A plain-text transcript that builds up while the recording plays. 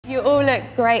You all look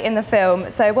great in the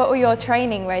film, so what were your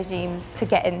training regimes to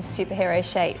get in superhero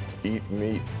shape? Eat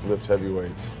meat, lift heavy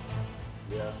weights.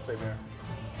 Yeah, same here.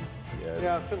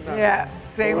 Yeah,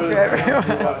 same for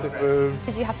everyone.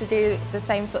 Did you have to do the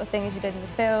same sort of thing as you did in the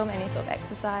film? Any sort of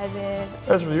exercises?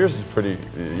 Yours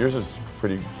is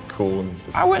pretty cool.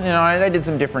 I went, I did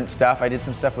some different stuff. I did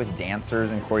some stuff with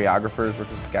dancers and choreographers.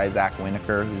 Worked with this guy, Zach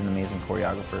Winokur, who's an amazing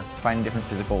choreographer. Finding different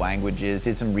physical languages.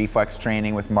 Did some reflex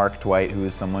training with Mark Dwight, who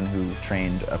is someone who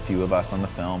trained a few of us on the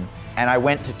film. And I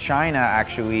went to China,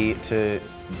 actually, to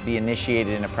be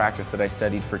initiated in a practice that I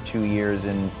studied for 2 years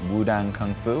in Wudang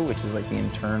Kung Fu, which is like the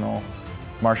internal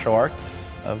martial arts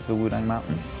of the Wudang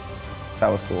Mountains. That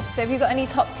was cool. So have you got any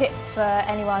top tips for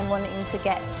anyone wanting to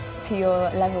get to your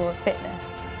level of fitness?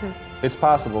 It's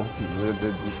possible.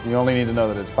 You only need to know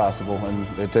that it's possible, and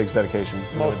it takes dedication.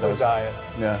 Mostly diet.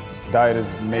 Yeah, diet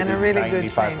is maybe And a really good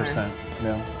 95%. trainer.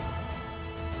 Yeah.